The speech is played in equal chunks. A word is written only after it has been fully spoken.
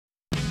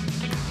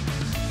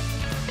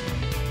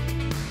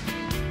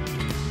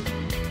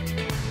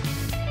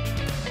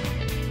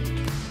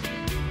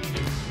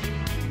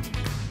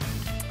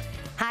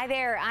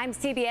there, I'm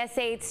CBS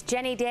 8's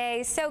Jenny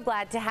Day. So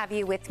glad to have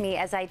you with me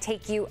as I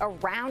take you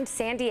around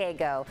San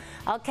Diego.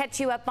 I'll catch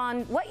you up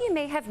on what you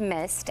may have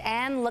missed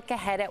and look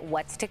ahead at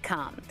what's to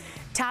come.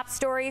 Top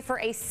story for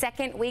a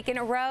second week in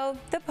a row,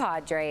 the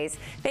Padres.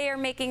 They are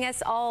making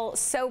us all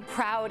so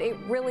proud. It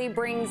really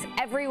brings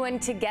everyone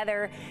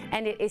together,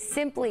 and it is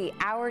simply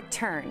our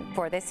turn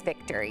for this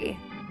victory.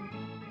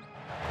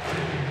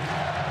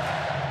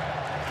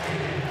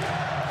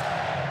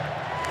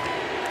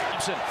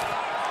 Thompson.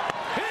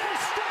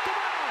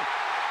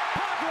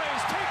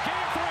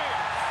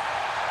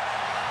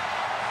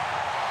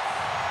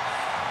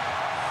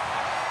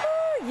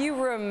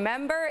 You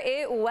remember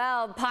it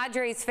well.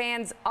 Padres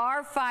fans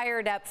are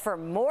fired up for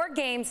more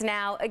games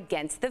now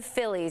against the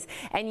Phillies,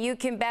 and you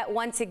can bet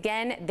once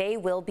again they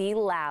will be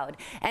loud.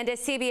 And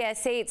as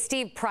CBS 8's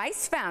Steve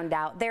Price found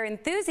out, their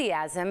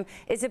enthusiasm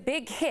is a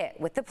big hit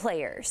with the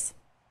players.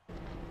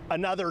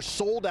 Another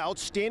sold-out,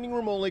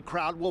 standing-room-only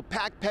crowd will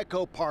pack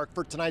Petco Park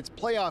for tonight's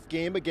playoff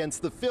game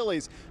against the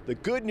Phillies. The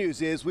good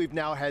news is we've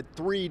now had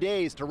 3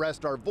 days to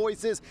rest our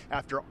voices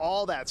after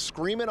all that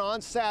screaming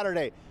on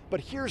Saturday. But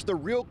here's the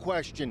real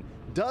question.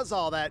 Does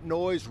all that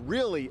noise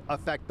really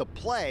affect the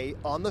play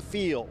on the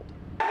field?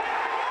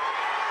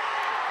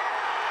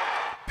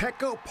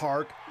 Petco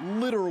Park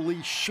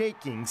literally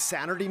shaking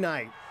Saturday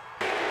night.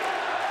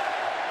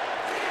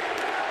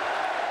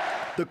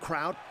 The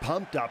crowd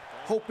pumped up,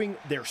 hoping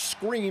their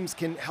screams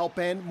can help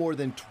end more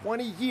than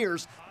 20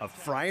 years of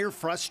Friar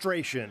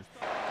frustration.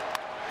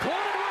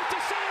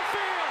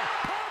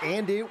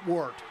 And it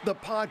worked. The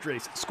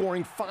Padres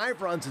scoring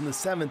 5 runs in the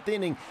 7th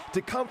inning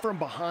to come from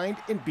behind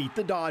and beat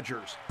the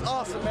Dodgers.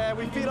 Awesome, man.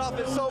 We feed off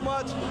it so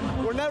much.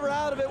 We're never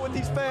out of it with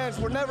these fans.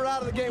 We're never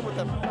out of the game with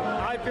them.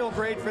 I feel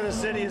great for the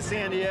city of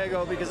San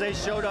Diego because they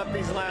showed up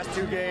these last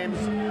 2 games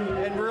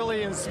and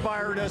really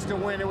inspired us to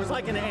win. It was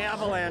like an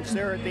avalanche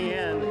there at the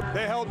end.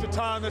 They helped a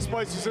ton. This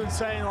place was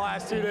insane the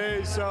last 2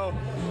 days, so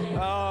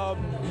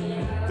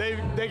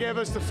they gave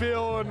us the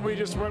feel, and we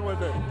just went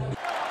with it.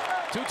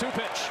 2-2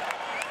 pitch.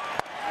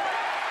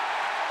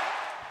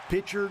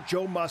 Pitcher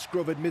Joe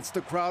Musgrove admits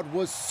the crowd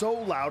was so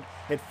loud,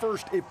 at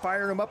first it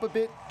fired him up a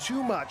bit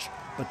too much,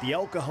 but the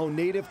El Cajon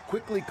native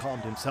quickly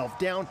calmed himself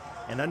down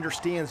and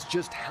understands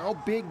just how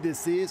big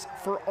this is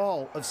for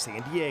all of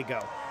San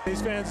Diego.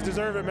 These fans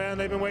deserve it, man.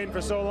 They've been waiting for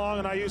so long,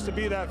 and I used to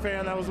be that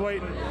fan that was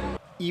waiting.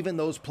 Even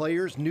those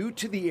players new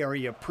to the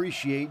area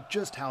appreciate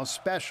just how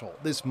special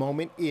this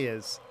moment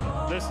is.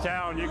 This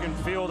town, you can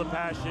feel the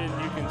passion,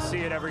 you can see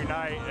it every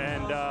night,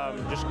 and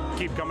just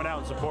keep coming out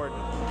and supporting.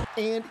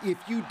 And if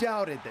you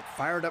doubted that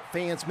fired up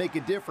fans make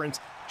a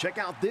difference, check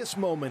out this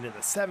moment in the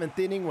 7th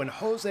inning when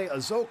Jose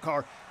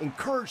Azocar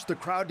encouraged the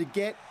crowd to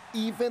get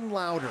even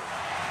louder.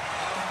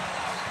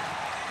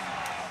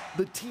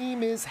 The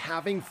team is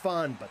having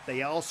fun, but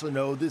they also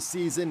know this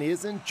season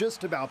isn't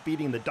just about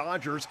beating the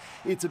Dodgers.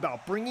 It's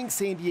about bringing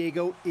San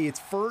Diego its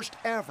first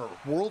ever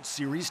World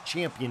Series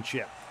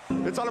championship.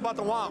 It's all about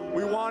the want.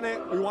 We want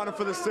it. We want it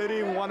for the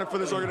city. We want it for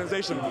this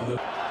organization.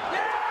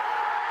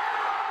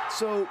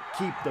 So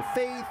keep the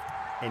faith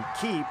and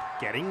keep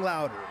getting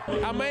louder.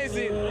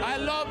 Amazing. I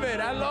love it.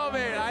 I love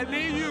it. I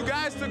need you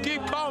guys to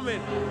keep coming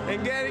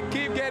and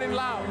keep getting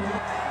loud.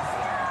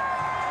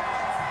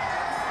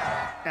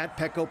 At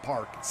Petco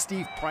Park,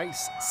 Steve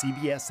Price,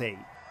 CBS 8.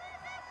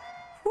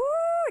 Woo,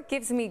 it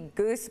gives me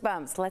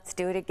goosebumps. Let's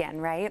do it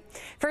again, right?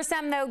 For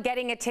some, though,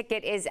 getting a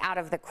ticket is out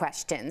of the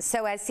question.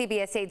 So as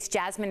CBS 8's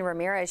Jasmine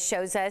Ramirez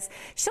shows us,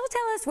 she'll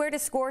tell us where to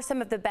score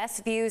some of the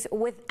best views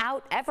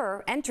without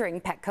ever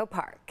entering Petco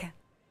Park.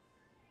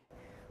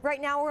 Right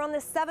now, we're on the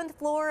 7th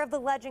floor of the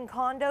Legend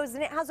condos,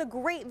 and it has a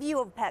great view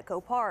of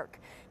Petco Park.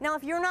 Now,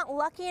 if you're not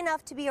lucky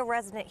enough to be a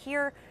resident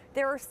here,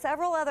 there are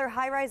several other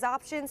high-rise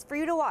options for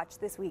you to watch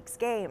this week's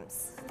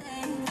games.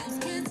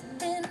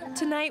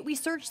 Tonight, we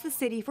searched the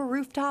city for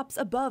rooftops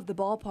above the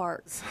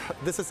ballpark.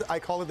 I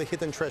call it the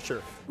hidden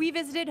treasure. We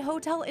visited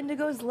Hotel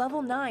Indigo's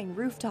Level 9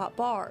 rooftop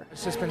bar.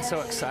 It's just been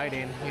so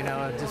exciting, you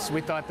know, we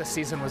thought the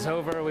season was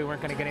over. We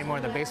weren't going to get any more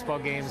of the baseball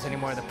games, any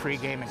more of the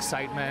pregame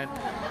excitement,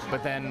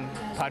 but then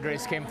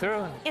Padres came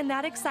through. And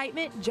that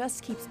excitement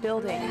just keeps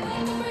building.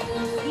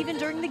 Even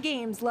during the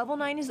games, Level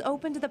 9 is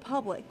open to the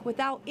public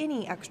without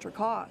any extra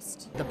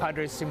cost. The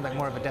Padres seemed like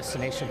more of a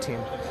destination team,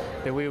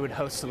 that we would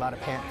host a lot of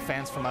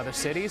fans from other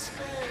cities,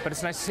 but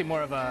it's nice to see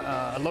more of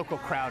a local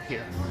crowd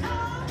here.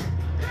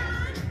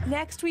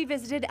 Next, we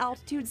visited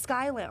Altitude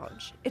Sky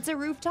Lounge. It's a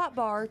rooftop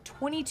bar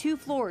 22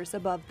 floors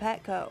above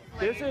Petco.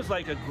 This is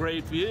like a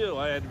great view.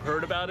 I had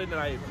heard about it and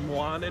I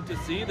wanted to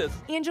see this.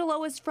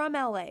 Angelo is from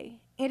LA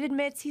and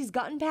admits he's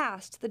gotten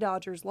past the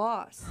Dodgers'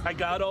 loss. I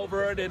got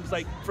over it, and it's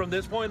like from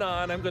this point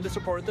on, I'm going to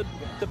support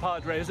the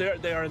Padres.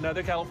 They are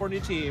another California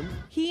team.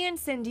 He and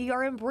Cindy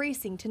are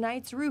embracing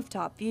tonight's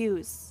rooftop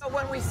views.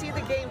 When we see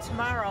the game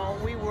tomorrow,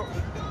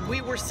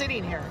 we were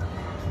sitting here.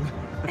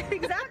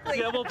 Exactly.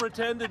 Yeah, we'll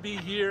pretend to be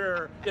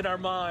here in our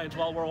minds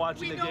while we're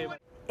watching the game.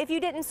 If you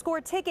didn't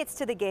score tickets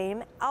to the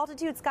game,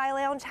 Altitude Sky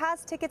Lounge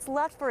has tickets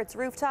left for its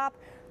rooftop.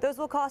 Those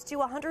will cost you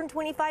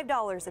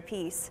 $125 a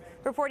piece.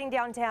 Reporting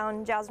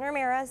downtown, Jasmine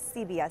Ramirez,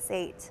 CBS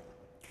 8.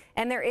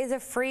 And there is a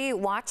free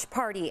watch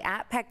party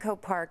at Petco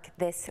Park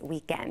this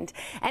weekend.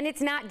 And it's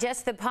not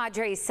just the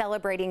Padres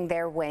celebrating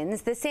their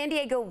wins. The San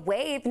Diego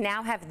Wave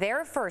now have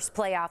their first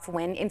playoff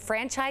win in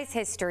franchise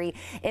history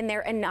in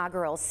their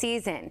inaugural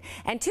season.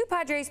 And 2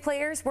 Padres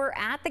players were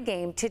at the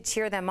game to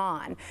cheer them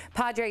on.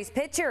 Padres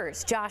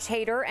pitchers Josh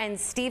Hader and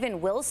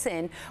Steven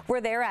Wilson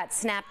were there at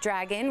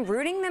Snapdragon,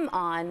 rooting them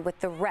on with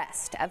the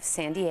rest of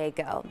San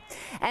Diego.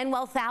 And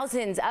while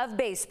thousands of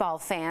baseball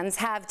fans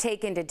have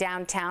taken to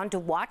downtown to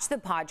watch the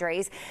Padres,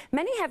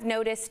 many have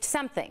noticed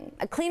something,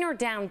 a cleaner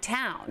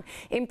downtown.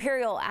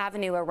 Imperial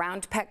Avenue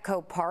around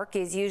Petco Park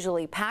is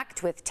usually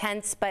packed with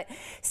tents, but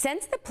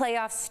since the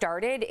playoffs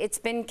started, it's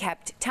been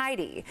kept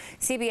tidy.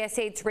 CBS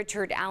 8's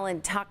Richard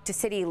Allen talked to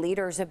city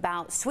leaders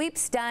about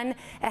sweeps done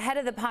ahead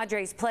of the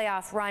Padres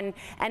playoff run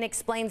and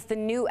explains the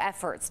new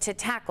efforts to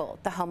tackle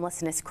the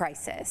homelessness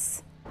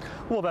crisis.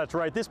 Well, that's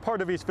right. This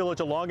part of East Village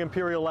along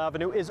Imperial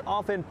Avenue is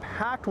often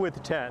packed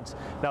with tents.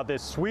 Now,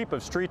 this sweep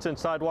of streets and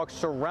sidewalks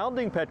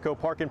surrounding Petco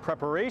Park in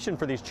preparation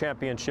for these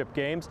championship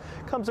games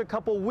comes a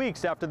couple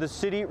weeks after the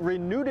city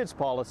renewed its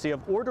policy of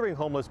ordering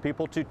homeless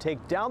people to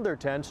take down their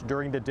tents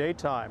during the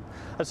daytime.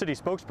 A city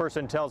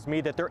spokesperson tells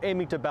me that they're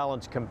aiming to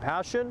balance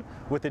compassion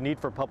with the need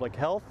for public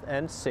health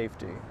and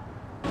safety.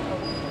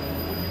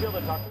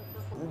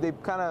 They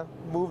kind of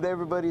moved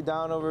everybody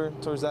down over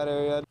towards that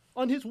area.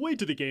 On his way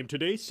to the game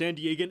today, San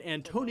Diegan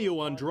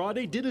Antonio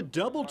Andrade did a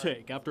double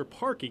take after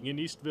parking in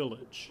East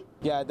Village.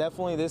 Yeah,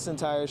 definitely this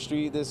entire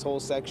street, this whole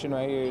section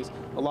right here is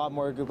a lot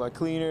more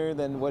cleaner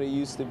than what it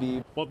used to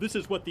be. While this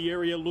is what the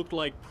area looked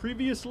like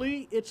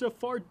previously, it's a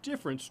far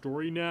different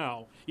story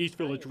now. East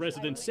Village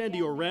resident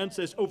Sandy Oran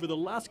says over the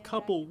last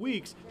couple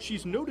weeks,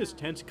 she's noticed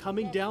tents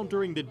coming down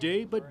during the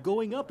day but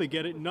going up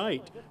again at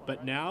night.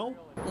 But now?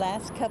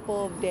 Last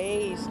couple of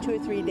days, 2 or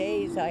 3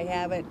 days, I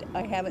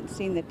haven't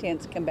seen the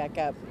tents come back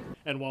up.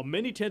 And while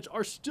many tents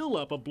are still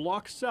up a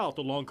block south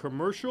along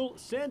Commercial,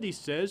 Sandy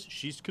says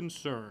she's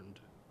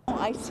concerned.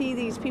 I see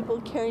these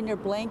people carrying their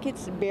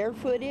blankets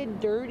barefooted,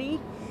 dirty,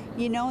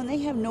 and they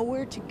have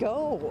nowhere to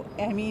go.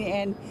 I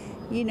mean,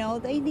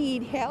 they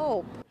need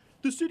help.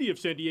 The city of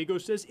San Diego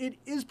says it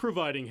is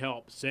providing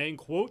help, saying,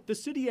 quote, the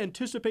city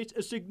anticipates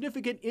a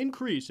significant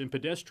increase in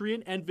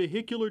pedestrian and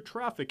vehicular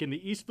traffic in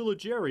the East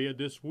Village area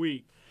this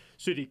week.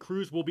 City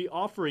crews will be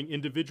offering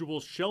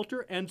individuals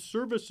shelter and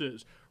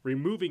services,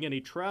 removing any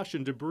trash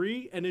and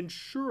debris, and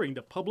ensuring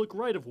the public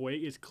right-of-way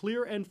is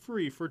clear and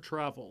free for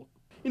travel.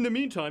 In the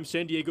meantime,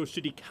 San Diego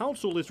City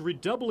Council is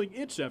redoubling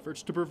its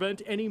efforts to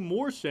prevent any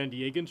more San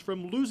Diegans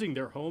from losing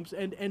their homes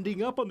and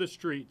ending up on the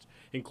streets,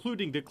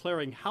 including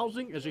declaring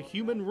housing as a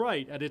human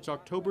right at its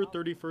October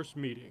 31st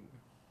meeting.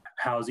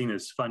 Housing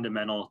is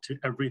fundamental to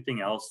everything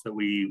else that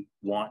we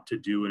want to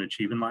do and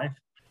achieve in life.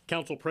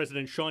 Council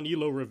President Sean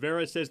Elo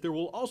Rivera says there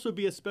will also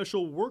be a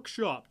special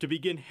workshop to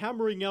begin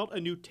hammering out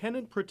a new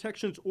tenant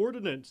protections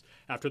ordinance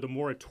after the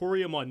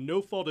moratorium on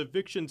no-fault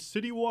evictions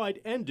citywide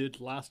ended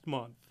last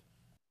month.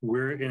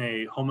 We're in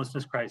a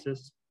homelessness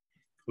crisis.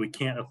 We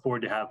can't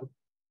afford to have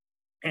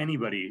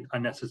anybody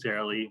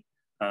unnecessarily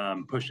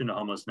pushed into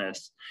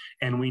homelessness.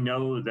 And we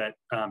know that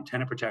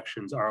tenant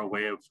protections are a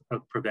way of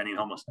preventing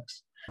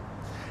homelessness.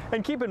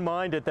 And keep in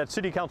mind at that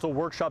City Council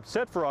workshop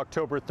set for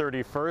October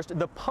 31st,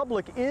 the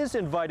public is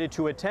invited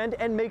to attend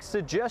and make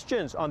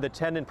suggestions on the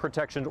tenant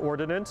protection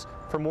ordinance.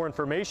 For more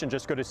information,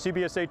 just go to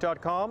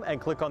CBS8.com and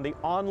click on the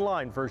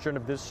online version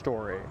of this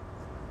story.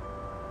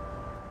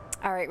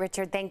 All right,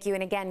 Richard, thank you.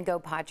 And again, go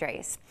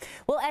Padres.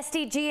 Well,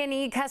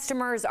 SDG&E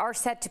customers are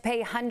set to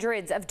pay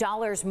hundreds of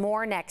dollars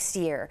more next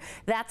year.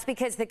 That's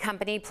because the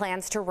company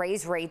plans to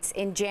raise rates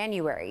in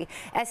January.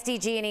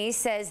 SDG&E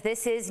says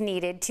this is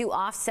needed to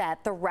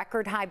offset the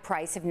record high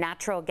price of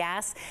natural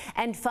gas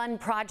and fund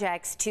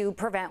projects to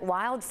prevent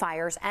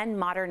wildfires and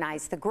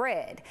modernize the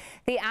grid.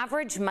 The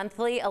average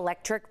monthly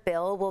electric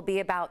bill will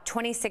be about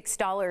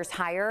 $26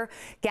 higher.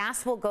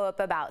 Gas will go up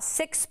about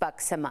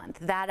 $6 a month.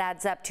 That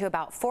adds up to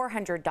about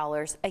 $400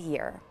 a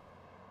year.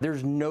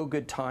 There's no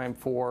good time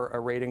for a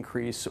rate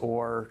increase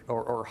or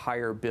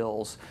higher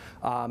bills.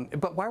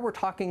 But why we're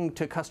talking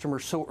to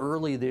customers so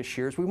early this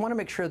year is we want to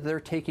make sure that they're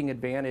taking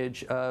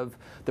advantage of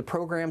the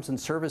programs and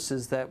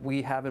services that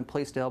we have in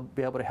place to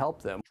be able to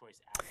help them.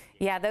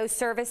 Yeah, those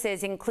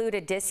services include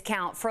a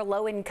discount for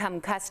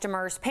low-income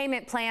customers,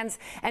 payment plans,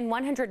 and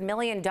 $100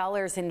 million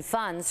in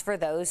funds for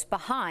those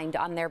behind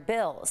on their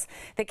bills.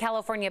 The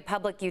California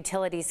Public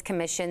Utilities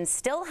Commission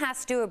still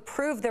has to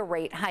approve the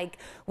rate hike,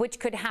 which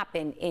could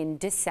happen in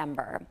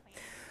December.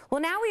 Well,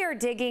 now we are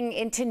digging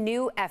into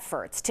new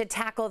efforts to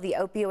tackle the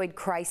opioid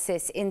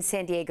crisis in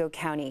San Diego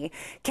County.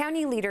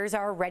 County leaders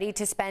are ready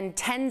to spend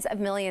tens of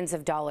millions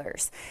of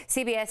dollars.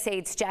 CBS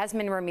 8's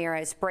Jasmine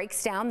Ramirez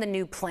breaks down the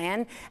new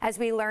plan as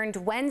we learned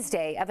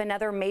Wednesday of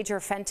another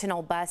major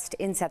fentanyl bust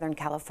in Southern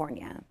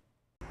California.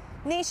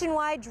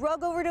 Nationwide,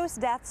 drug overdose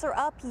deaths are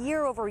up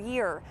year over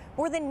year.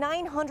 More than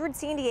 900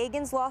 San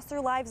Diegans lost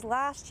their lives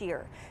last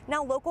year.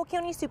 Now, local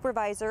county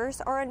supervisors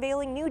are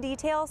unveiling new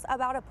details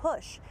about a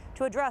push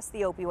to address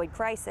the opioid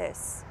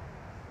crisis.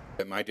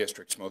 My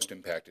district's most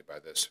impacted by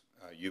this.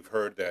 You've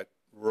heard that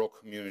rural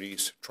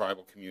communities,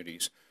 tribal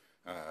communities,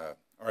 are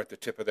at the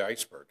tip of the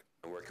iceberg.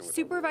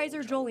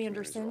 Supervisor Joel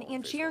Anderson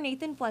and Chair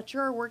Nathan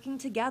Fletcher are working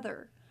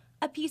together.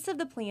 A piece of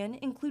the plan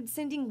includes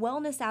sending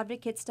wellness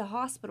advocates to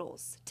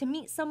hospitals to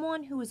meet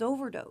someone who is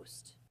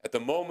overdosed. At the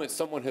moment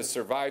someone has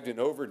survived an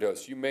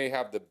overdose, you may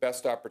have the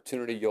best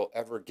opportunity you'll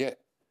ever get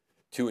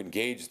to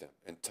engage them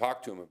and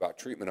talk to them about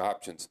treatment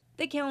options.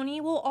 The county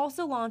will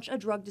also launch a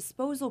drug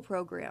disposal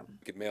program.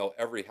 You could mail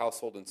every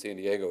household in San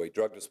Diego a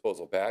drug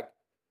disposal bag.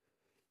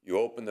 You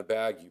open the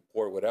bag, you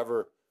pour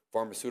whatever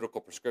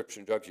pharmaceutical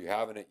prescription drugs you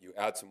have in it, you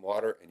add some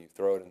water, and you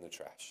throw it in the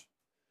trash.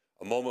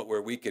 A moment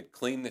where we could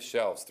clean the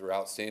shelves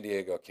throughout San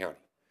Diego County.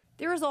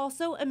 There is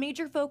also a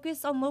major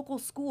focus on local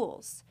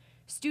schools.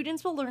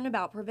 Students will learn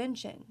about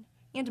prevention,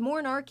 and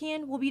more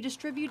Narcan will be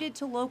distributed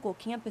to local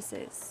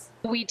campuses.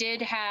 We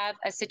did have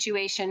a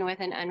situation with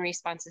an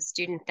unresponsive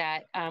student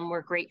that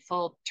we're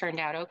grateful turned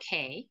out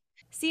okay.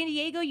 San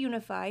Diego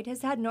Unified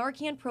has had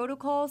Narcan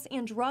protocols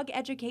and drug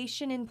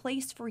education in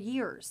place for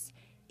years.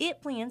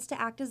 It plans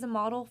to act as a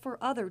model for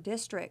other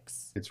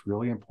districts. It's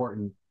really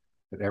important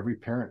that every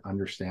parent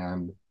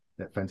understand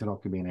that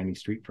fentanyl can be in any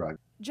street drug.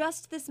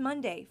 Just this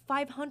Monday,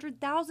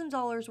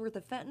 $500,000 worth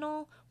of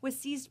fentanyl was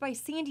seized by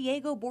San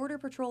Diego Border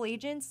Patrol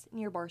agents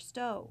near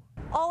Barstow.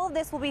 All of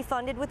this will be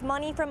funded with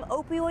money from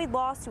opioid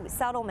lawsuit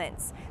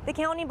settlements. The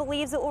county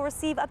believes it will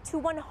receive up to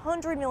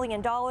 $100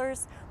 million,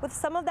 with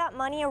some of that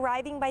money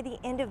arriving by the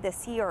end of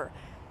this year.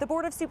 The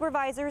Board of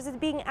Supervisors is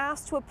being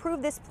asked to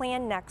approve this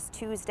plan next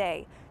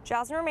Tuesday.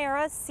 Jasmine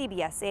Ramirez,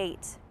 CBS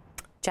 8.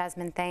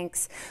 Jasmine,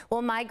 thanks.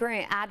 Well,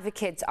 migrant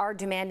advocates are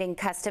demanding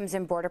Customs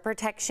and Border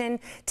Protection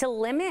to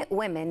limit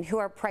women who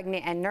are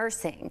pregnant and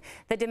nursing.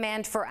 The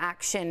demand for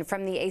action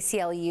from the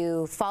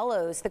ACLU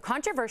follows the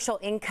controversial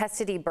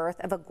in-custody birth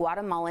of a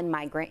Guatemalan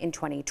migrant in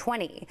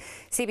 2020.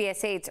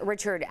 CBS 8's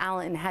Richard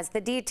Allen has the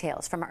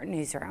details from our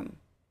newsroom.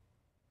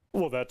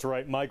 Well, that's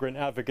right. Migrant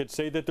advocates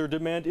say that their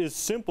demand is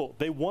simple.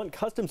 They want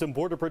Customs and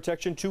Border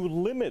Protection to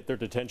limit their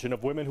detention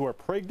of women who are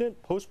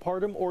pregnant,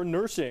 postpartum, or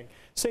nursing,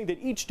 saying that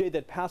each day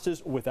that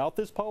passes without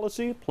this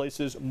policy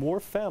places more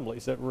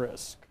families at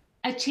risk.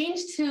 A change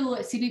to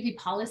CBP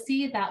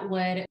policy that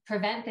would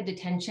prevent the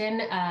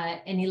detention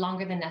any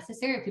longer than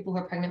necessary of people who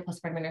are pregnant,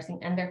 postpartum, nursing,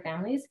 and their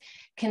families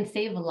can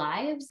save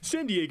lives.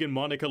 San Diegan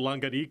Monica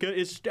Langarica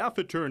is staff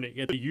attorney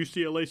at the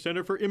UCLA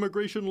Center for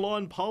Immigration Law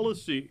and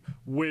Policy,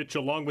 which,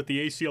 along with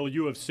the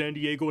ACLU of San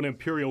Diego and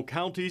Imperial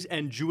Counties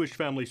and Jewish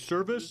Family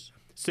Service,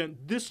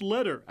 sent this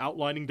letter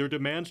outlining their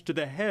demands to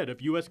the head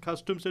of U.S.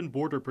 Customs and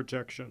Border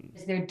Protection.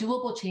 They're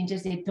doable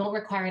changes. They don't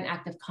require an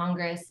act of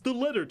Congress. The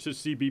letter to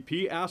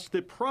CBP asked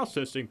that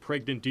processing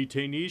pregnant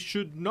detainees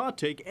should not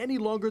take any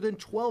longer than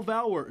 12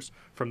 hours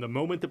from the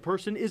moment the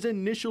person is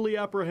initially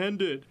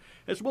apprehended,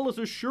 as well as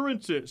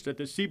assurances that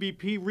the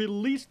CBP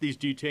release these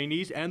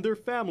detainees and their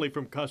family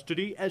from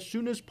custody as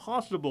soon as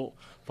possible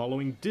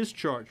following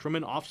discharge from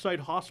an off-site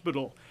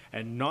hospital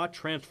and not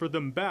transfer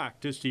them back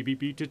to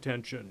CBP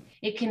detention.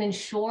 It can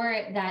ensure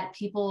that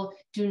people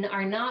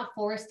are not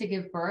forced to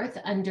give birth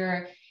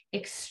under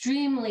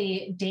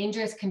extremely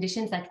dangerous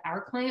conditions like our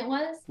client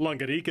was.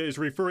 Langarica is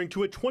referring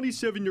to a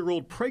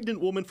 27-year-old pregnant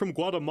woman from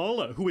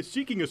Guatemala who was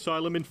seeking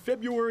asylum in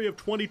February of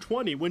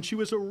 2020 when she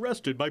was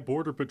arrested by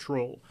Border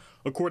Patrol.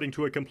 According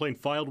to a complaint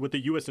filed with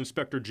the U.S.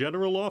 Inspector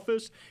General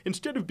Office,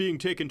 instead of being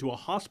taken to a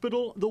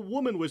hospital, the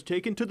woman was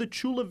taken to the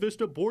Chula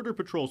Vista Border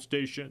Patrol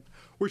station,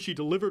 where she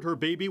delivered her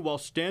baby while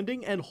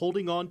standing and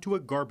holding on to a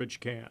garbage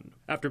can.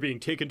 After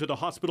being taken to the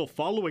hospital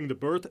following the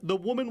birth, the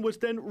woman was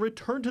then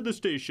returned to the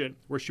station,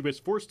 where she was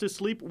forced to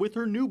sleep with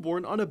her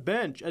newborn on a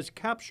bench as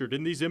captured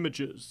in these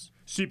images.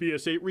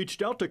 CBS 8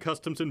 reached out to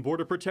Customs and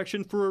Border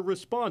Protection for a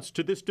response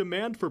to this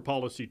demand for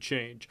policy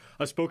change.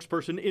 A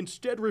spokesperson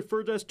instead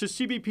referred us to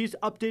CBP's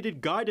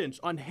updated guidance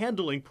on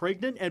handling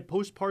pregnant and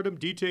postpartum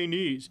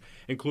detainees,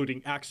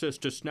 including access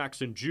to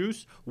snacks and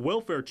juice,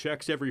 welfare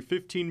checks every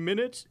 15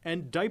 minutes,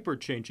 and diaper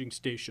changing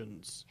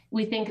stations.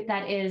 We think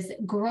that is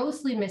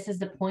grossly misses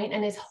the point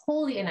and is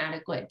wholly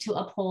inadequate to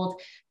uphold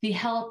the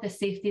health, the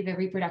safety, the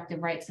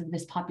reproductive rights of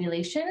this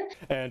population.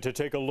 And to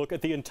take a look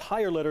at the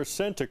entire letter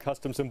sent to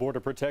Customs and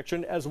Border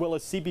Protection, as well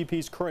as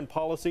CBP's current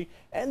policy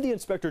and the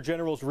Inspector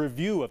General's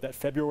review of that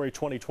February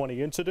 2020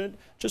 incident,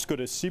 just go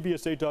to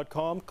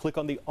CBS8.com, click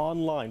on the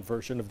online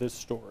version of this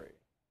story.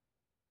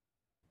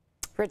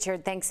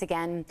 Richard, thanks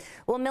again.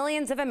 Well,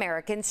 millions of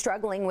Americans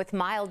struggling with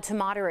mild to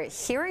moderate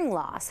hearing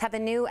loss have a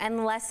new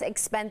and less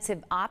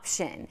expensive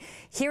option.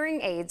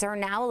 Hearing aids are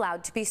now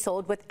allowed to be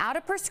sold without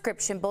a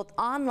prescription, both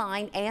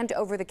online and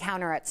over the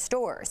counter at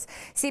stores.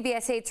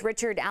 CBS 8's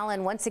Richard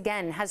Allen once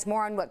again has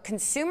more on what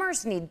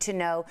consumers need to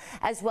know,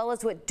 as well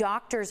as what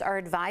doctors are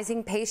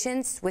advising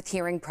patients with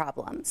hearing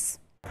problems.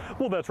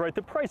 Well, that's right.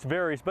 The price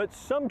varies, but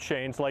some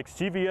chains like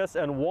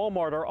CVS and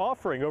Walmart are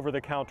offering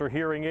over-the-counter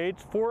hearing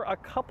aids for a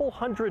couple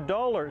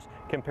 $100s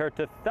compared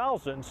to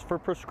thousands for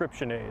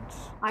prescription aids.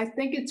 I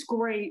think it's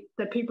great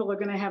that people are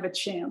going to have a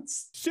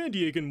chance. San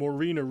Diegan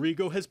Maureen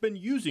Arrigo has been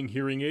using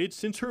hearing aids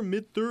since her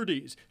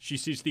mid-30s. She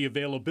sees the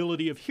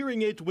availability of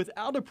hearing aids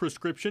without a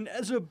prescription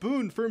as a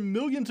boon for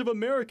millions of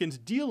Americans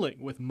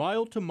dealing with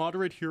mild to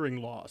moderate hearing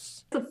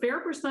loss. It's a fair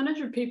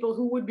percentage of people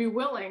who would be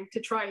willing to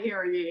try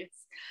hearing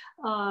aids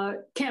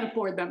can't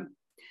afford them.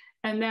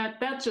 And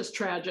that's just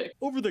tragic.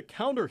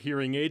 Over-the-counter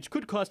hearing aids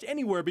could cost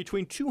anywhere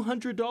between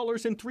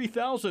 $200 and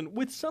 $3,000,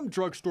 with some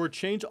drugstore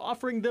chains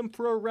offering them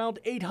for around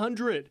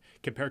 $800,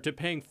 compared to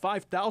paying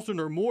 $5,000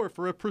 or more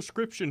for a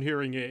prescription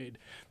hearing aid.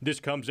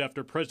 This comes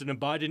after President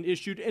Biden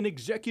issued an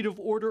executive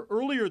order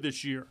earlier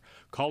this year,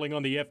 calling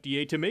on the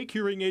FDA to make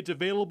hearing aids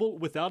available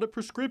without a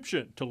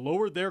prescription to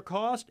lower their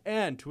cost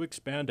and to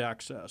expand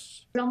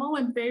access. I'm all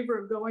in favor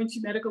of going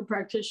to medical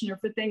practitioner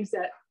for things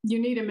that you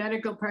need a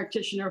medical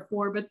practitioner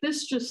for, but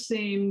this just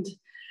seemed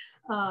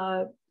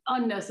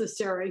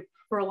unnecessary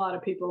for a lot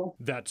of people.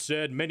 That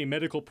said, many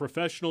medical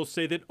professionals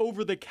say that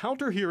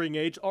over-the-counter hearing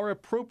aids are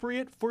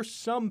appropriate for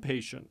some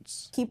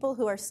patients. People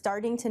who are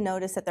starting to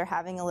notice that they're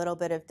having a little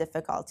bit of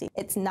difficulty.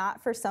 It's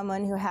not for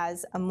someone who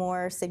has a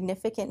more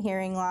significant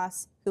hearing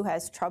loss, who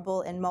has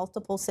trouble in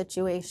multiple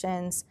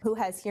situations, who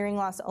has hearing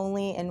loss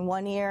only in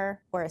one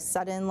ear, or a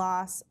sudden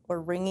loss,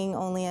 or ringing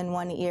only in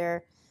one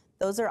ear.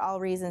 Those are all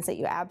reasons that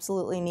you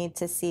absolutely need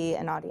to see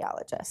an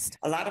audiologist.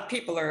 A lot of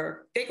people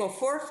they go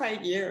 4 or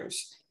 5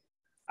 years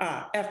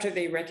after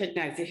they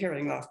recognize the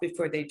hearing loss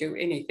before they do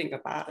anything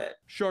about it.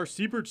 Shar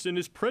Siebertson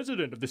is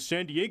president of the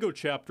San Diego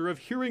chapter of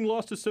Hearing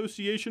Loss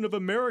Association of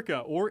America,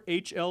 or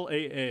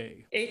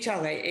HLAA.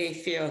 HLAA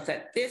feels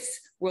that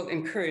this will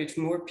encourage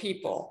more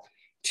people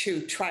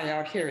to try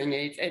out hearing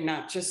aids and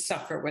not just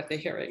suffer with the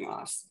hearing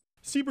loss.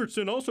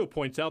 Siebertson also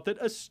points out that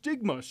a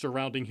stigma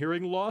surrounding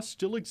hearing loss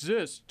still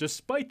exists,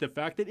 despite the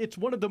fact that it's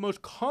one of the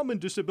most common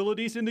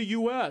disabilities in the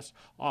U.S.,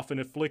 often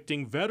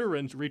afflicting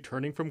veterans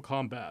returning from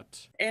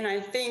combat. And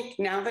I think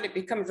now that it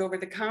becomes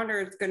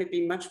over-the-counter, it's going to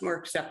be much more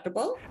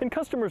acceptable. And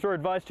customers are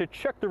advised to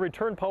check the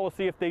return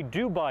policy if they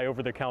do buy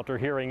over-the-counter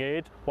hearing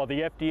aids. While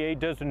the FDA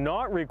does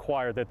not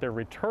require that they're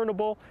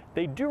returnable,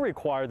 they do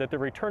require that the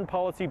return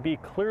policy be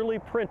clearly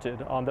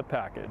printed on the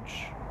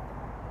package.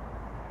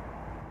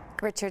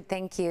 Richard,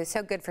 thank you.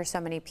 So good for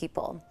so many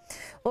people.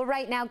 Well,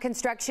 right now,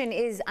 construction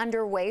is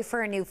underway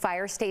for a new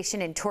fire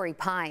station in Torrey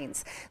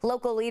Pines.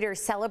 Local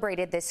leaders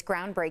celebrated this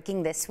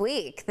groundbreaking this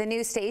week. The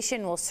new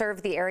station will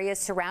serve the areas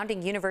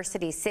surrounding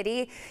University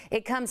City.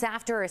 It comes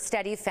after a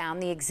study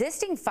found the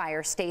existing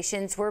fire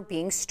stations were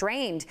being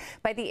strained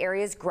by the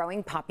area's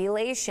growing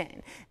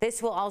population.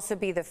 This will also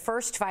be the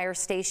first fire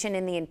station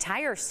in the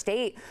entire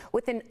state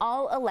with an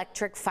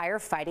all-electric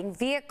firefighting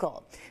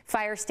vehicle.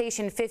 Fire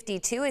Station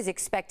 52 is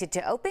expected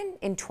to open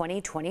in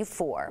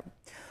 2024.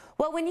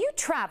 Well, when you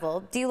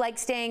travel, do you like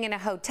staying in a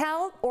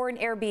hotel or an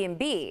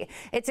Airbnb?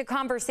 It's a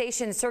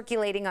conversation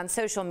circulating on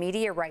social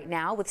media right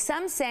now, with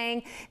some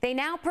saying they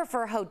now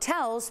prefer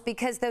hotels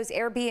because those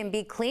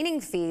Airbnb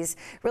cleaning fees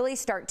really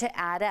start to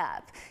add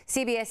up.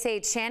 CBS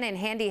 8's Shannon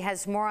Handy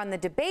has more on the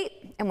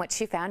debate and what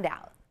she found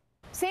out.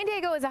 San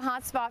Diego is a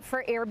hot spot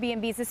for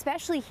Airbnbs,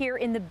 especially here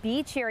in the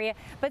beach area,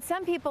 but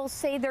some people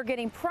say they're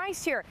getting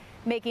pricier,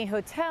 making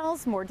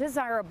hotels more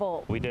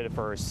desirable. We did it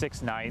for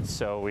 6 nights,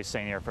 so we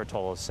stayed here for a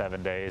total of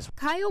 7 days.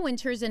 Kyle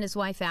Winters and his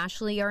wife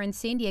Ashley are in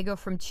San Diego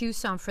from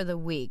Tucson for the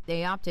week.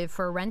 They opted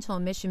for a rental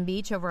in Mission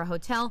Beach over a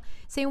hotel,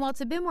 saying while it's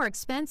a bit more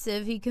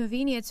expensive, the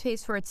convenience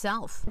pays for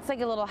itself. It's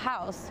like a little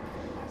house.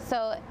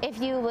 So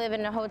if you live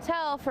in a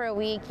hotel for a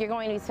week, you're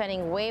going to be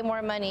spending way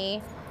more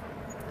money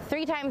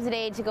 3 times a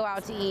day to go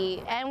out to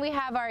eat, and we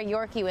have our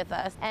Yorkie with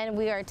us, and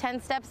we are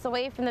 10 steps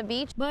away from the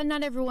beach. But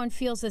not everyone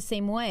feels the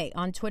same way.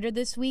 On Twitter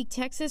this week,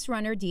 Texas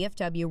runner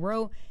DFW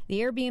wrote, "The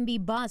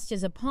Airbnb bust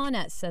is upon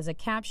us," as a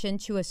caption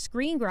to a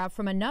screen grab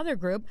from another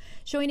group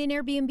showing an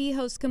Airbnb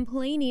host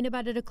complaining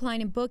about a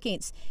decline in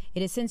bookings.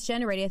 It has since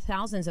generated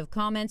thousands of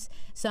comments.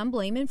 Some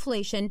blame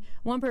inflation.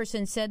 One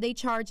person said they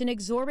charge an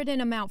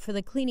exorbitant amount for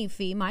the cleaning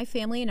fee. My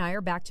family and I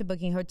are back to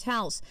booking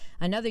hotels.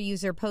 Another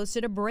user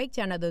posted a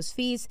breakdown of those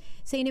fees,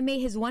 saying it made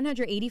his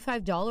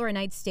 $185 a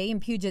night stay in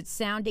Puget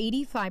Sound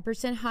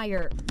 85%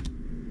 higher.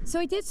 So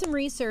I did some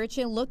research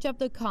and looked up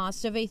the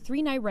cost of a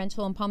 3-night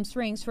rental in Palm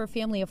Springs for a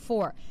family of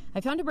 4.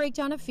 I found a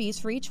breakdown of fees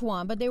for each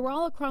one, but they were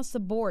all across the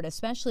board,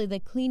 especially the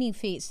cleaning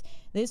fees.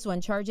 This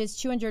one charges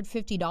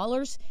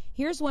 $250.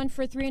 Here's one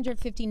for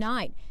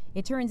 $359.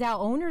 It turns out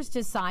owners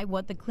decide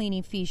what the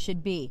cleaning fee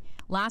should be.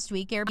 Last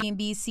week,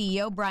 Airbnb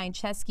CEO Brian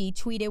Chesky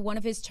tweeted one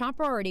of his top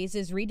priorities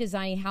is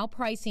redesigning how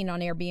pricing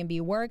on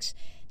Airbnb works.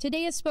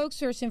 Today, a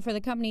spokesperson for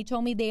the company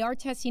told me they are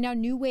testing out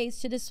new ways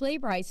to display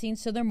pricing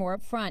so they're more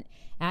upfront,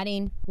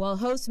 adding, while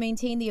hosts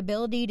maintain the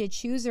ability to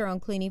choose their own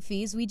cleaning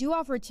fees, we do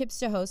offer tips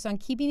to hosts on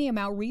keeping the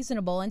amount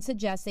reasonable and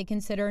suggest they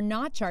consider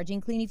not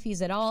charging cleaning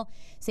fees at all,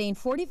 saying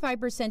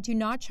 45% do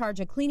not charge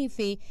a cleaning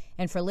fee,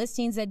 and for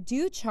listings that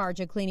do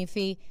charge a cleaning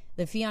fee,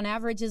 The fee on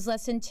average is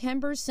less than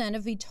 10%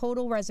 of the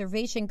total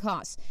reservation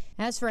costs.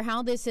 As for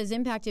how this has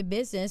impacted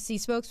business, the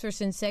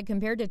spokesperson said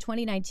compared to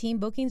 2019,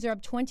 bookings are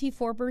up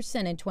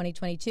 24% in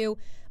 2022.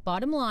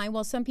 Bottom line,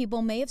 while some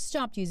people may have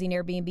stopped using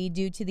Airbnb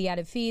due to the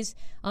added fees,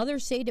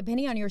 others say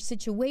depending on your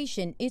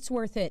situation, it's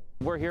worth it.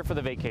 We're here for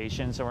the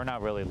vacation, so we're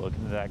not really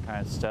looking at that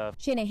kind of stuff.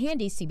 Shannon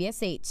Handy,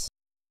 CBS 8.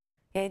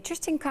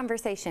 Interesting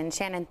conversation,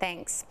 Shannon,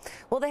 thanks.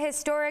 Well, the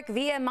historic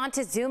Via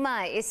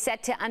Montezuma is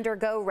set to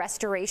undergo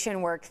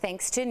restoration work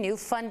thanks to new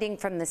funding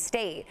from the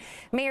state.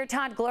 Mayor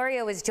Todd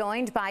Gloria was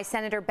joined by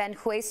Senator Ben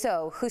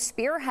Hueso, who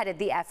spearheaded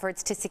the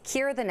efforts to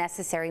secure the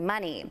necessary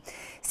money.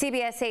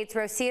 CBS 8's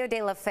Rocio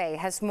de la Fe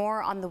has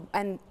more on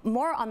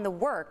the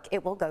work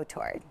it will go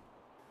toward.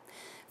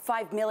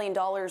 $5 million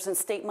in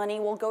state money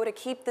will go to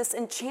keep this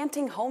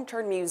enchanting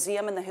home-turned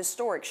museum in the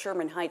historic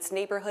Sherman Heights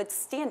neighborhood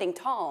standing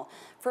tall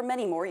for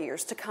many more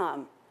years to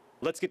come.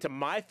 Let's get to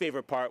my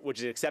favorite part, which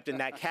is accepting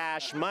that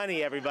cash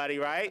money, everybody,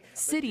 right?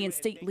 City and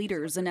state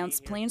leaders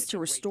announced plans to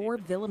restore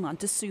Villa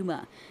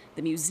Montezuma.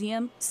 The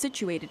museum,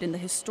 situated in the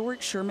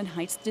historic Sherman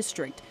Heights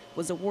district,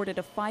 was awarded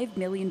a $5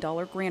 million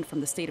grant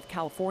from the state of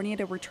California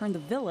to return the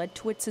villa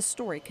to its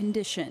historic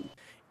condition.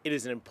 It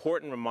is an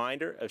important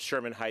reminder of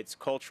Sherman Heights'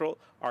 cultural,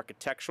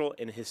 architectural,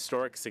 and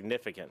historic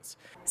significance.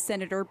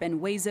 Senator Ben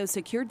Hueso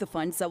secured the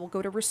funds that will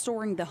go to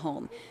restoring the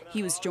home.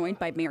 He was joined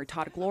by Mayor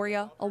Todd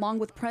Gloria, along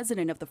with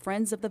President of the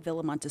Friends of the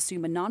Villa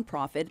Montezuma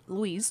nonprofit,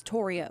 Luis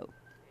Torrio.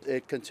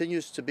 It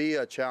continues to be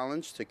a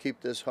challenge to keep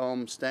this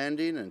home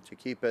standing and to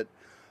keep it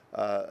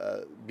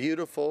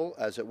beautiful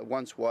as it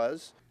once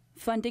was.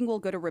 Funding will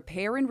go to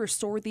repair and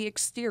restore the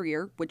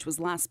exterior, which was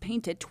last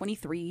painted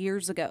 23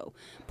 years ago.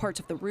 Parts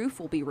of the roof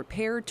will be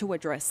repaired to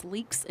address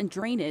leaks and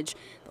drainage.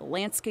 The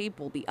landscape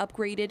will be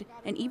upgraded,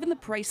 and even the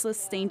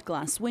priceless stained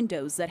glass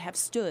windows that have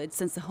stood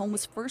since the home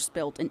was first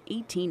built in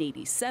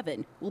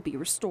 1887 will be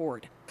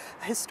restored.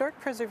 Historic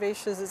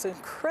preservation is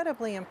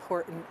incredibly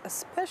important,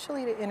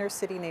 especially to inner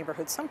city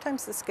neighborhoods.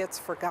 Sometimes this gets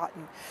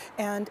forgotten,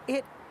 and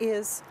it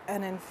is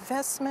an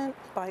investment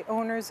by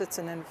owners, it's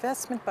an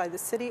investment by the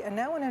city, and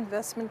now an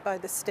investment by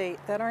the state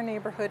that our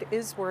neighborhood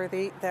is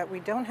worthy, that we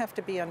don't have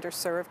to be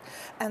underserved,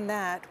 and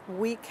that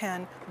we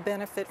can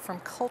benefit from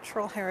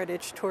cultural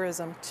heritage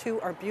tourism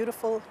to our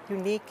beautiful,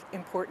 unique,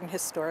 important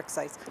historic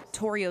sites.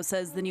 Torrio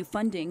says the new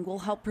funding will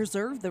help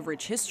preserve the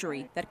rich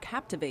history that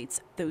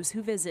captivates those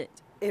who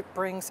visit. It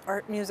brings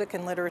art, music,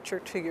 and literature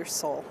to your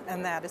soul,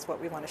 and that is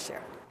what we want to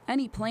share.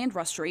 Any planned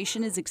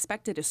restoration is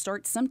expected to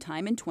start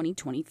sometime in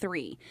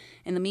 2023.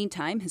 In the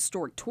meantime,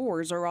 historic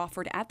tours are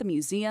offered at the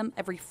museum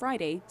every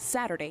Friday,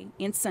 Saturday,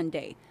 and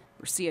Sunday.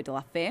 Rocio de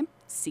la Fe,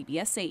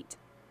 CBS 8.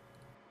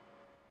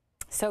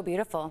 So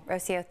beautiful.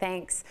 Rocio,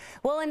 thanks.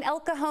 Well, an El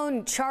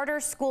Cajon charter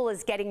school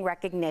is getting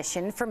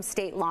recognition from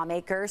state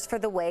lawmakers for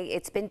the way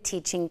it's been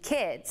teaching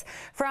kids.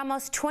 For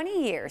almost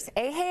 20 years,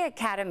 Eje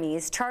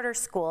Academy's charter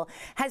school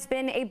has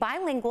been a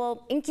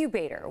bilingual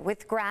incubator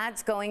with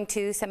grads going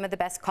to some of the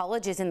best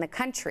colleges in the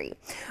country.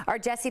 Our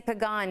Jesse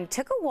Pagan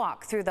took a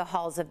walk through the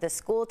halls of the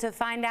school to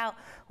find out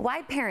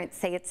why parents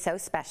say it's so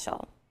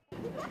special.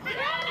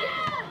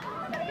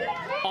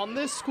 On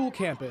this school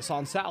campus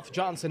on South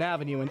Johnson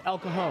Avenue in El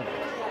Cajon,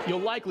 you'll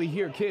likely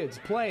hear kids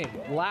playing,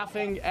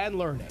 laughing, and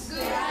learning.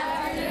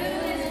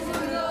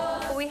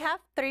 We have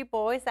 3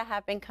 boys that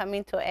have been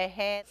coming to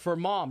Eje. For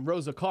mom,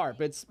 Rosa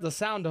Karp, it's the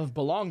sound of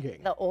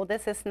belonging. The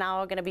oldest is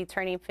now going to be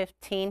turning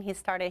 15. He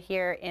started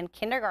here in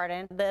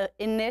kindergarten. The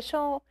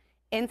initial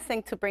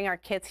instinct to bring our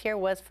kids here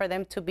was for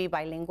them to be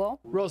bilingual.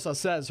 Rosa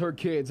says her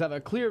kids have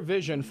a clear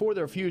vision for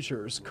their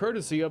futures,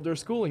 courtesy of their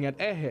schooling at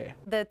Eje.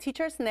 The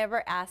teachers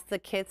never asked the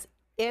kids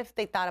if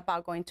they thought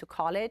about going to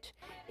college.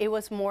 It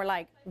was more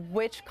like,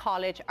 which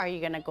college are you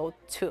going to go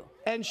to?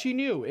 And she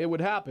knew it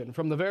would happen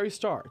from the very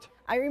start.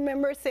 I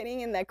remember sitting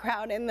in that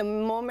crowd, and the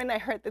moment I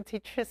heard the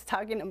teachers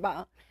talking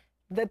about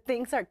the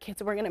things our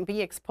kids were going to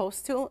be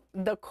exposed to,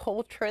 the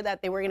culture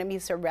that they were going to be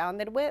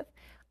surrounded with,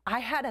 I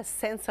had a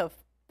sense of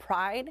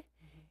pride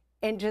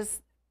and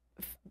just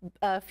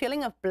a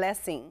feeling of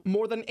blessing.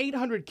 More than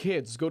 800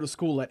 kids go to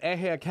school at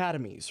Eje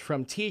Academies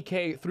from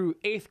TK through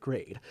 8th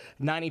grade.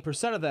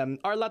 90% of them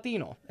are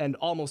Latino, and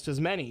almost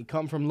as many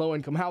come from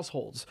low-income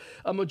households.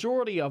 A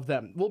majority of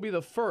them will be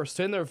the first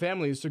in their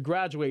families to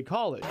graduate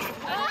college.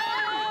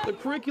 The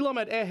curriculum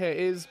at Eje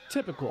is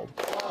typical,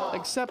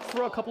 except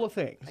for a couple of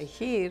things.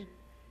 Here,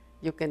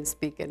 you can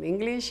speak in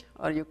English,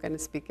 or you can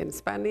speak in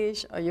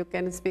Spanish, or you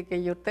can speak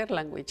in your third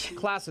language.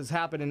 Classes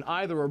happen in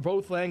either or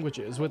both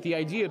languages, with the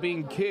idea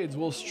being kids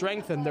will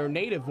strengthen their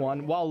native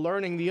one while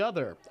learning the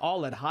other,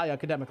 all at high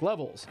academic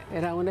levels.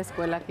 Era una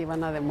escuela que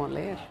iban a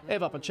demoler.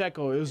 Eva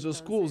Pacheco is the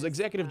school's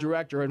executive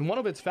director and one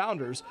of its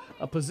founders,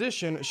 a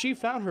position she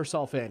found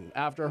herself in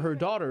after her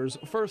daughter's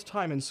first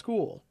time in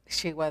school.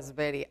 She was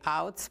very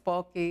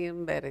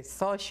outspoken, very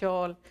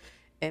social,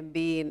 and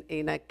being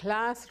in a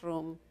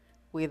classroom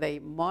with a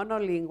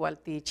monolingual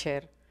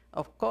teacher,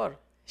 of course,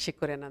 She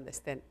couldn't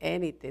understand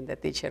anything the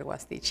teacher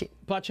was teaching.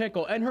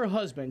 Pacheco and her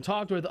husband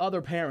talked with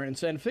other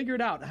parents and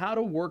figured out how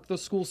to work the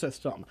school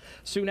system.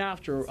 Soon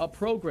after, a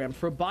program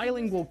for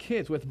bilingual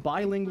kids with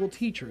bilingual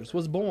teachers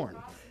was born.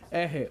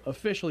 Eje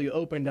officially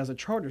opened as a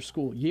charter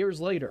school years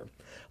later.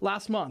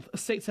 Last month,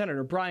 State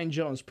Senator Brian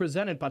Jones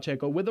presented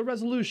Pacheco with a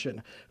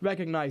resolution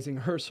recognizing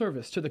her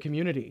service to the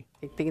community.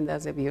 I think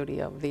that's the beauty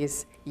of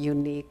this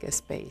unique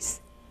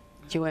space.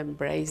 You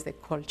embrace the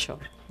culture,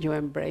 you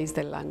embrace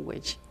the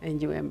language, and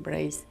you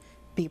embrace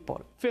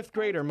people. Fifth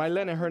grader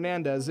Mylene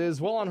Hernandez is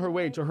well on her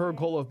way to her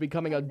goal of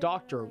becoming a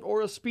doctor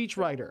or a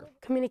speechwriter.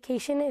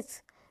 Communication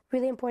is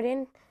really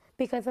important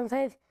because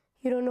sometimes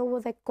you don't know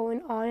what's like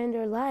going on in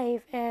their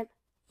life, and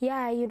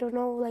yeah, you don't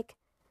know like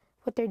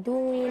what they're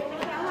doing.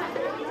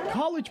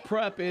 College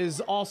prep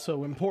is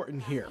also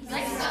important here.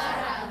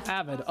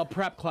 AVID, a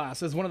prep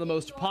class, is one of the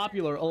most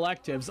popular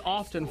electives,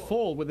 often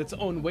full with its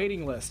own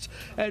waiting list.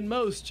 And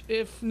most,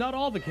 if not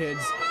all the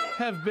kids,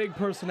 have big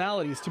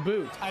personalities to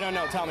boot. I don't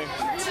know, tell me.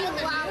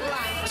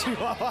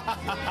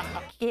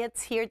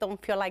 Kids here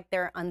don't feel like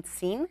they're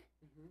unseen.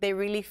 They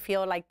really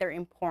feel like they're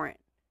important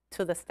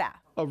to the staff.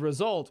 A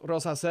result,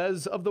 Rosa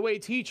says, of the way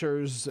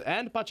teachers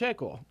and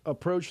Pacheco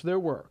approach their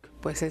work.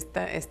 Pues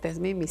esta es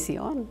mi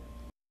misión.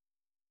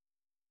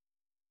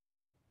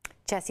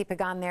 Jesse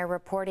Pagan there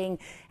reporting,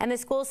 and the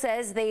school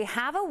says they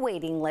have a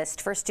waiting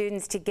list for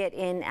students to get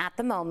in at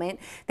the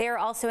moment. They are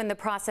also in the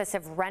process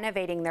of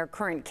renovating their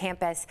current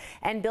campus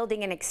and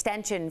building an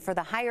extension for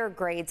the higher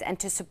grades and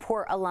to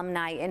support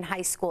alumni in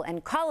high school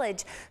and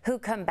college who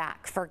come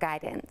back for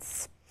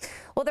guidance.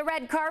 Well, the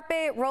red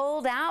carpet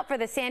rolled out for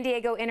the San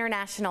Diego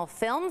International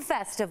Film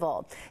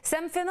Festival.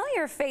 Some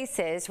familiar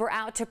faces were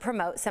out to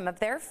promote some of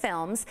their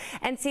films,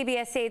 and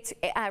CBS 8's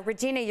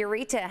Regina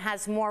Ureta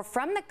has more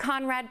from the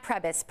Conrad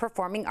Prebys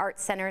Performing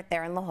Arts Center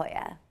there in La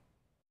Jolla.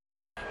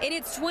 In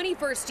its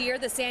 21st year,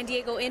 the San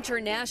Diego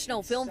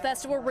International Film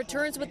Festival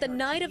returns with the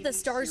Night of the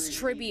Stars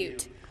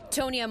tribute.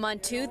 Tonia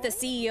Montooth, the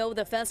CEO of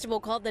the festival,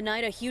 called the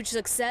night a huge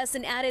success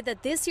and added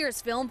that this year's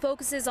film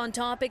focuses on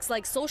topics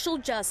like social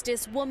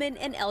justice, women,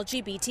 and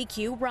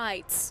LGBTQ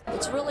rights.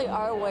 It's really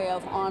our way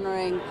of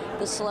honoring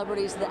the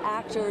celebrities, the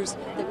actors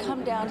that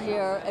come down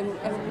here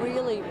and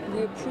really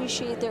we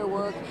appreciate their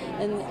work,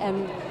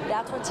 and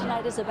that's what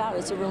tonight is about,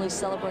 is to really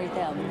celebrate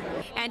them.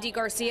 Andy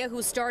Garcia,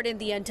 who starred in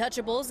The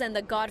Untouchables and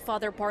The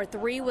Godfather Part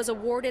 3, was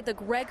awarded the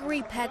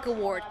Gregory Peck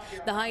Award,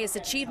 the highest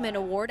achievement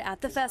award at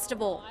the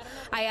festival.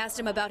 I asked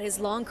him about his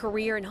long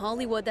career in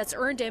Hollywood that's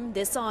earned him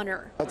this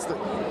honor. That's the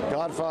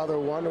Godfather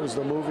 1. It was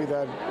the movie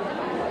that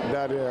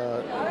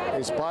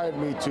inspired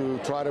me to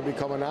try to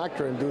become an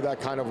actor and do that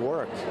kind of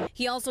work.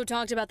 He also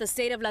talked about the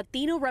state of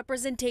Latino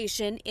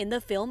representation in the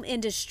film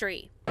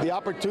industry. The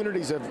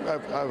opportunities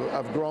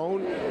have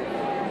grown,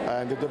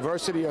 and the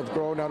diversity have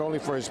grown not only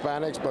for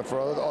Hispanics but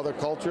for other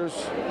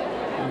cultures,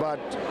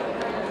 but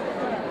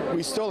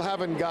we still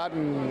haven't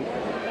gotten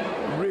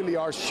really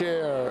our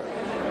share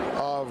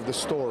of the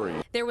story.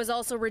 There was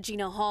also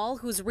Regina Hall,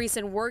 whose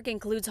recent work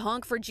includes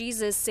Honk for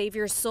Jesus, Save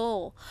Your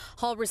Soul.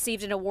 Hall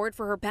received an award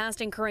for her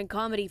past and current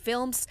comedy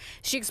films.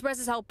 She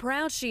expresses how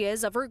proud she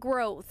is of her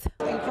growth.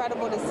 It's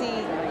incredible to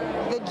see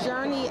the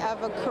journey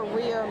of a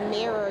career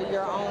mirror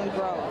your own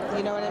growth.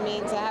 You know what I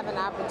mean? To have an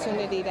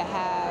opportunity to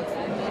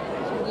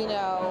have, you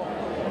know,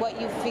 what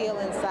you feel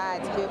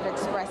inside, to be able to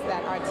express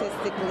that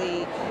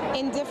artistically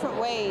in different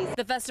ways.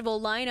 The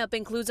festival lineup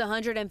includes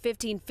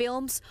 115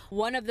 films.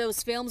 One of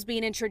those films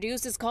being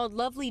introduced is called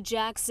Lovely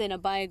Jackson, a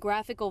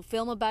biographical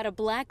film about a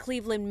black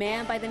Cleveland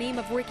man by the name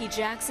of Ricky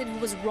Jackson who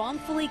was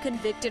wrongfully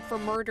convicted for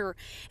murder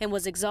and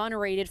was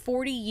exonerated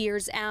 40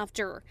 years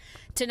after.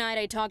 Tonight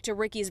I talked to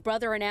Ricky's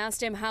brother and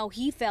asked him how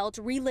he felt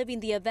reliving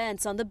the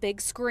events on the big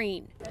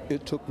screen.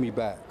 It took me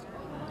back.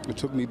 It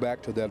took me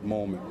back to that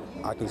moment.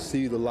 I could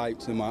see the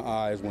lights in my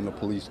eyes when the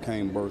police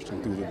came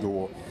bursting through the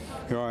door.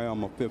 Here I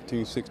am, a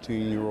 15,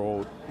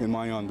 16-year-old in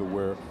my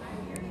underwear,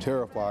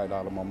 terrified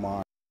out of my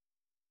mind.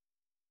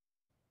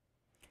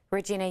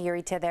 Regina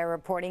Ureta there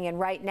reporting, and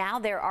right now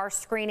there are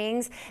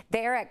screenings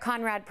there at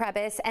Conrad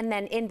Prebys and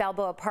then in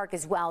Balboa Park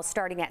as well,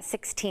 starting at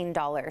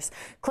 $16.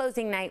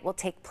 Closing night will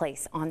take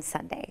place on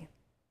Sunday.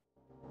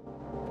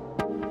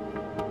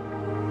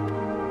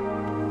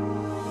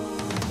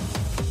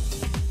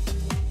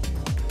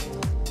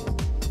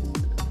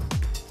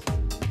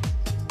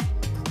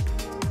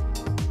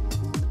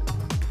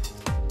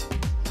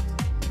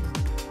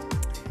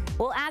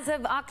 Well, as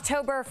of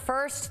October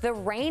 1st, the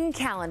rain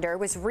calendar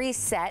was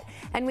reset,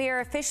 and we are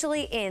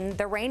officially in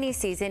the rainy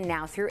season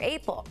now through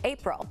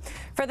April.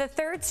 For the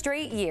third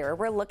straight year,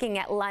 we're looking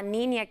at La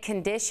Nina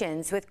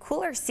conditions with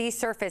cooler sea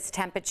surface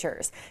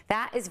temperatures.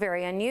 That is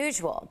very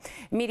unusual.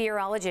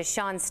 Meteorologist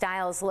Sean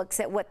Stiles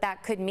looks at what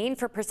that could mean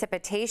for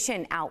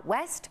precipitation out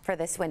west for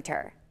this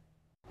winter.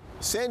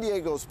 San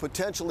Diego's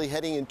potentially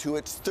heading into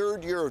its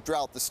third year of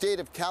drought. The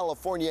state of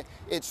California,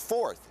 its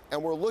fourth.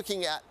 And we're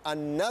looking at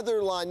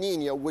another La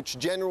Nina, which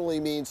generally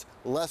means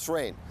less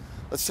rain.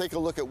 Let's take a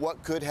look at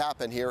what could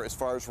happen here as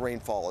far as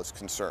rainfall is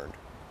concerned.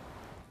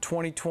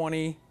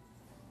 2020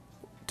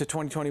 to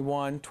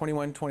 2021,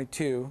 21,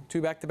 22,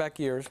 two back-to-back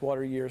years,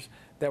 water years,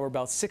 that were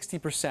about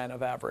 60%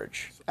 of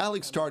average.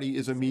 Alex Tardy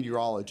is a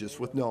meteorologist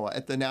with NOAA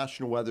at the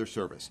National Weather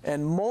Service.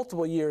 And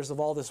multiple years of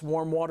all this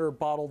warm water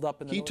bottled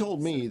up in the He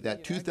told me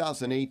that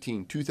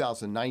 2018,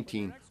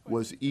 2019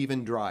 was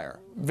even drier.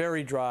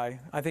 Very dry.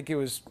 I think it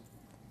was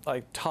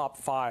like top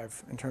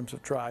 5 in terms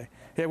of dry.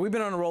 Yeah, we've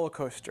been on a roller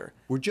coaster.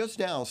 We're just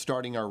now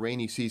starting our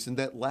rainy season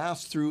that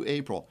lasts through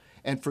April.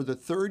 And for the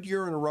 3rd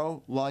year in a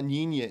row, La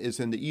Nina is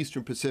in the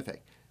eastern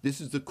Pacific.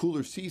 This is the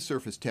cooler sea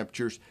surface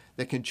temperatures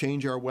that can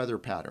change our weather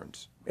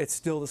patterns. It's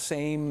still the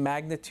same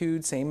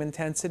magnitude, same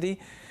intensity.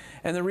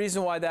 And the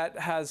reason why that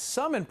has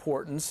some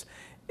importance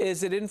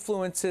is it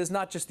influences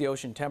not just the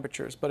ocean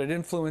temperatures, but it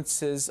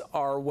influences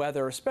our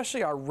weather,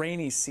 especially our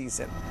rainy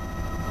season.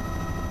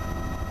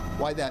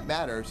 Why that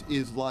matters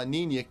is La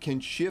Nina can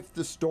shift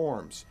the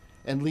storms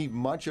and leave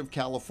much of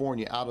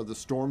California out of the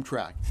storm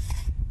track.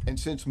 And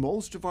since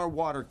most of our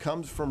water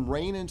comes from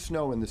rain and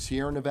snow in the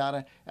Sierra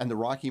Nevada and the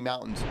Rocky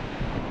Mountains,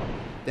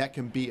 that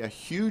can be a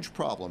huge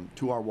problem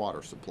to our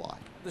water supply.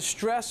 The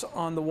stress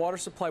on the water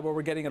supply where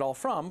we're getting it all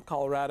from,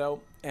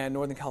 Colorado and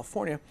Northern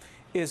California,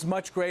 is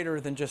much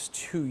greater than just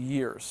 2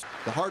 years.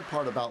 The hard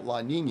part about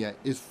La Nina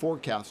is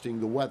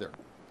forecasting the weather.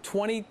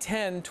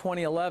 2010,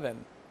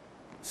 2011,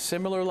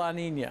 similar La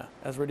Nina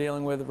as we're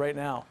dealing with right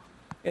now,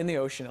 in the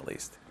ocean at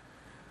least.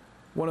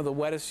 One of the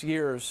wettest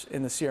years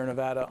in the Sierra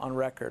Nevada on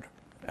record.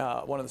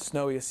 One of the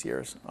snowiest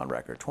years on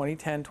record,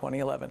 2010,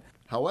 2011.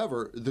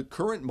 However, the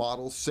current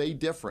models say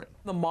different.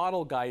 The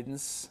model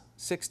guidance,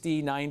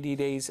 60, 90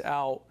 days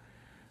out,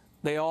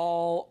 they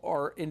all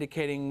are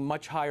indicating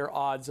much higher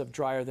odds of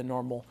drier than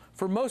normal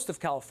for most of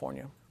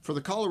California. For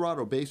the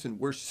Colorado Basin,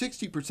 where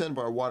 60% of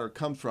our water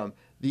comes from,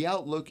 the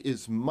outlook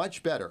is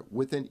much better,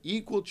 with an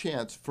equal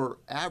chance for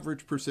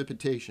average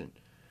precipitation.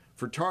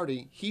 For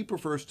Tardy, he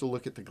prefers to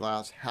look at the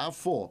glass half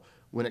full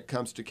when it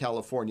comes to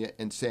California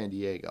and San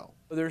Diego.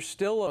 There's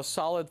still a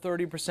solid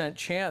 30%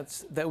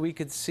 chance that we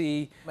could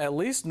see at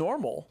least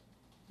normal.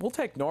 We'll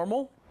take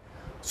normal.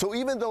 So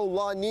even though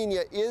La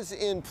Nina is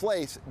in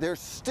place,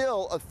 there's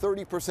still a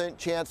 30%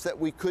 chance that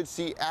we could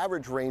see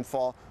average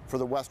rainfall for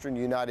the western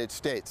United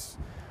States.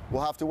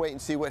 We'll have to wait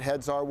and see what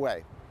heads our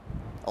way.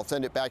 I'll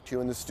send it back to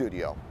you in the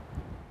studio.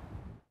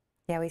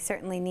 Yeah, we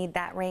certainly need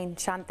that rain.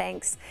 Sean,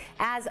 thanks.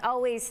 As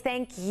always,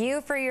 thank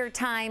you for your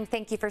time.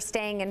 Thank you for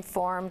staying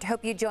informed.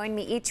 Hope you join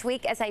me each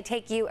week as I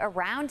take you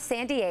around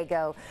San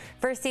Diego.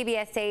 For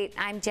CBS 8,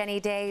 I'm Jenny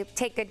Day.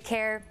 Take good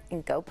care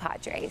and go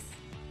Padres.